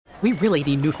We really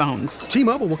need new phones.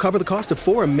 T-Mobile will cover the cost of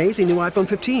 4 amazing new iPhone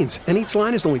 15s, and each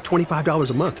line is only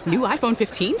 $25 a month. New iPhone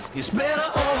 15s? It's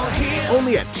better over here.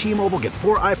 Only at T-Mobile, get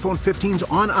 4 iPhone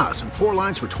 15s on us and 4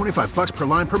 lines for $25 per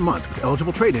line per month with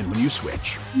eligible trade-in when you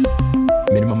switch.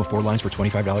 Minimum of 4 lines for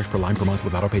 $25 per line per month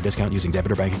with autopay discount using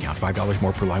debit or bank account. $5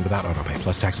 more per line without autopay,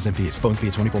 plus taxes and fees. Phone fee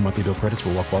at 24 monthly bill credits for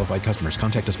well-qualified customers.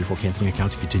 Contact us before canceling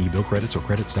account to continue bill credits or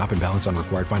credit stop and balance on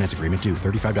required finance agreement due.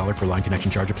 $35 per line connection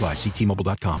charge applies. See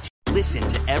T-Mobile.com. Listen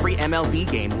to every MLB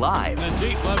game live. In the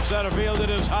deep left center field, it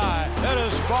is high, it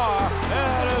is far,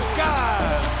 it is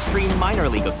gone. Stream minor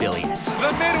league affiliates.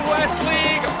 The Midwest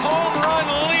League home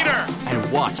run leader.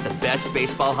 And watch the best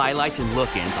baseball highlights and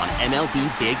look-ins on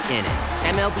MLB Big Inning.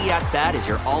 MLB At Bat is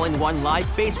your all-in-one live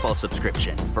baseball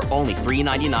subscription for only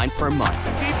 $3.99 per month.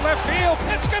 Deep left field,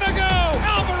 it's gonna go.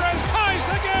 Alvarez ties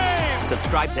the game.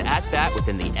 Subscribe to At Bat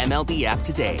within the MLB app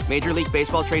today. Major League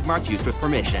Baseball trademarks used with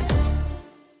permission.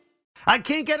 I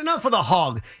can't get enough of the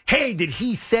hug. Hey, did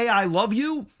he say I love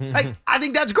you? I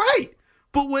think that's great.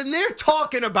 But when they're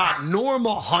talking about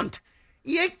Norma Hunt,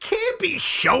 you can't be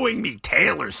showing me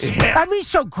Taylor Swift. At least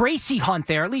show Gracie Hunt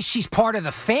there. At least she's part of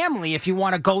the family if you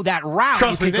want to go that route.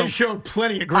 Trust me, they showed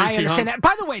plenty of Gracie Hunt. I understand that.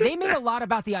 By the way, they made a lot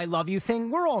about the I love you thing.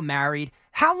 We're all married.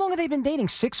 How long have they been dating?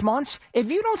 6 months?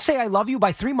 If you don't say I love you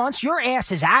by 3 months, your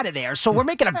ass is out of there. So we're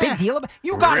making a big deal about it.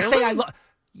 You got to say I love.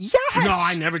 Yes. No,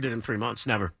 I never did in 3 months.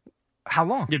 Never. How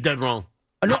long? You're dead wrong.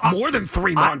 No, more than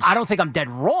 3 months. I don't think I'm dead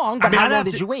wrong, but how long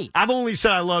did you wait? I've only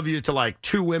said I love you to like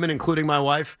 2 women, including my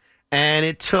wife, and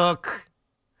it took,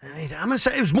 I'm going to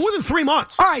say, it was more than 3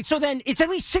 months. All right, so then it's at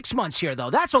least 6 months here, though.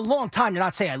 That's a long time to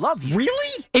not say I love you.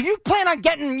 Really? If you plan on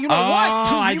getting, you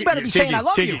better be saying I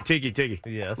love you. Tiggy.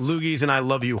 Yes. Loogies and I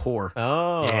love you whore.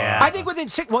 Oh. Yeah. I think within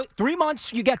 3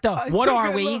 months, you get the what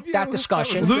are we, that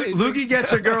discussion. Loogie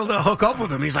gets a girl to hook up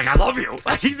with him. He's like, I love you.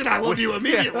 He said, I love you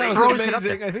immediately. Yeah, Throws amazing. it up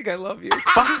there. I think I love you.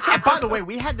 By the way,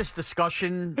 we had this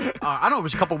discussion, I don't know, it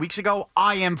was a couple weeks ago.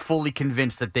 I am fully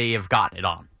convinced that they have gotten it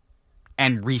on.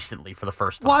 And recently for the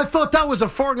first time. Well, I thought that was a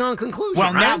foregone conclusion.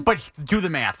 Well, right? now, but do the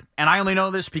math. And I only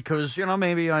know this because,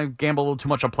 maybe I gamble a little too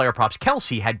much on player props.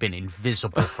 Kelce had been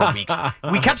invisible for weeks.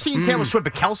 We kept seeing Taylor Swift,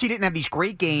 but Kelce didn't have these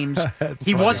great games.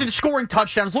 He wasn't scoring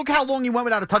touchdowns. Look how long he went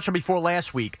without a touchdown before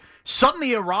last week. Suddenly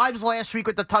he arrives last week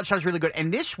with the touchdowns really good.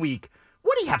 And this week,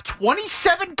 what do you have,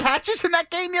 27 catches in that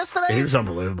game yesterday? He was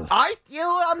unbelievable.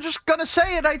 I'm just going to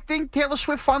say it. I think Taylor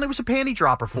Swift finally was a panty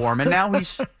dropper for him, and now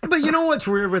he's... But you know what's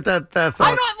weird with that thought?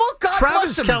 I don't look, God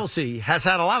Travis bless him. Kelce has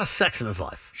had a lot of sex in his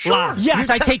life. Sure. Yes,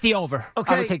 I take the over.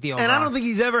 Okay. I would take the over. And I don't think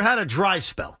he's ever had a dry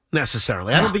spell,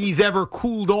 necessarily. I don't think he's ever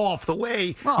cooled off the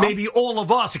way maybe all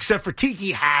of us, except for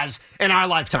Tiki, has in our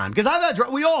lifetime. Because I've had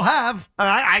we all have.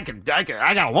 I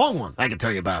got a long one I can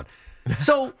tell you about.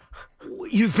 So...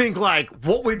 You think,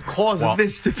 what would cause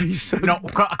this to be so... No,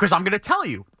 because I'm going to tell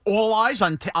you, all eyes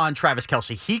on Travis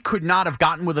Kelce. He could not have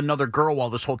gotten with another girl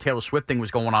while this whole Taylor Swift thing was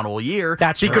going on all year.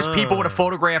 That's because people would have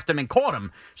photographed him and caught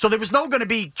him. So there was no going to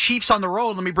be Chiefs on the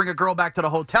road, let me bring a girl back to the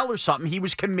hotel or something. He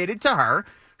was committed to her.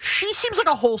 She seems like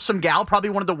a wholesome gal, probably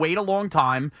wanted to wait a long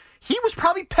time. He was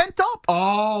probably pent up.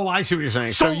 Oh, I see what you're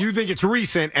saying. So you think it's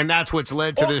recent, and that's what's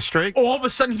led to this streak? All of a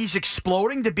sudden, he's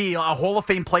exploding to be a Hall of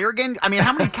Fame player again. I mean,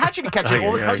 how many catches did he catch?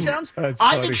 All the touchdowns?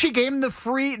 I think she gave him the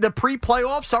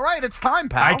pre-playoffs. All right, it's time,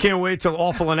 pal. I can't wait till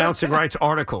Awful Announcing Rights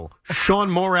article. Sean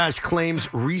Morash claims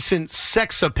recent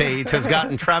sexapades has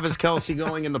gotten Travis Kelce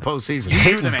going in the postseason.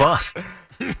 Hit and bust.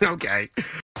 Okay.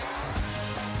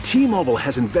 T-Mobile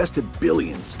has invested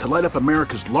billions to light up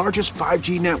America's largest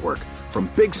 5G network, from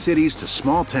big cities to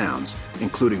small towns,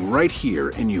 including right here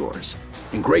in yours.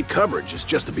 And great coverage is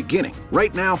just the beginning.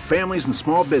 Right now, families and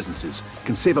small businesses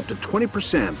can save up to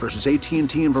 20% versus AT&T and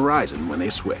Verizon when they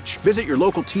switch. Visit your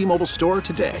local T-Mobile store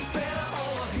today.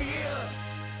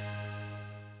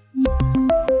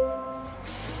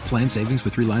 Plan savings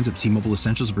with 3 lines of T-Mobile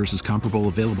Essentials versus comparable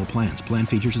available plans. Plan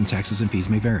features and taxes and fees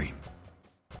may vary.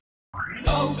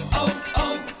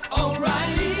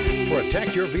 O'Reilly.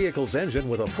 Protect your vehicle's engine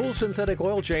with a full synthetic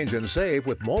oil change and save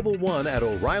with Mobile One at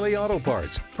O'Reilly Auto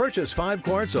Parts. Purchase 5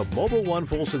 quarts of Mobile One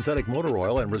full synthetic motor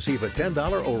oil and receive a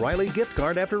 $10 O'Reilly gift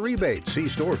card after rebate. See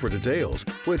store for details.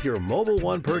 With your Mobile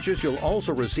One purchase, you'll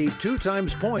also receive 2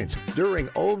 times points during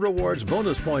O Rewards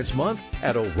Bonus Points Month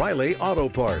at O'Reilly Auto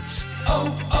Parts.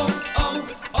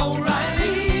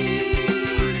 O'Reilly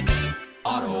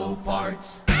Auto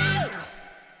Parts.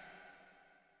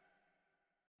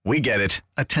 We get it.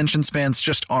 Attention spans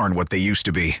just aren't what they used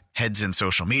to be. Heads in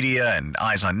social media and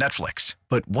eyes on Netflix.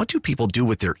 But what do people do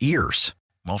with their ears?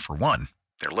 Well, for one,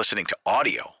 they're listening to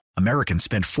audio. Americans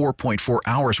spend 4.4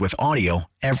 hours with audio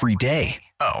every day.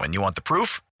 Oh, and you want the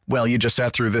proof? Well, you just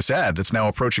sat through this ad that's now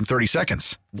approaching 30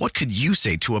 seconds. What could you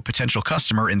say to a potential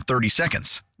customer in 30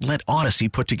 seconds? Let Odyssey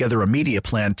put together a media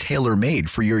plan tailor-made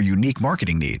for your unique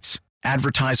marketing needs.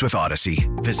 Advertise with Odyssey.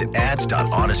 Visit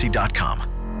ads.odyssey.com.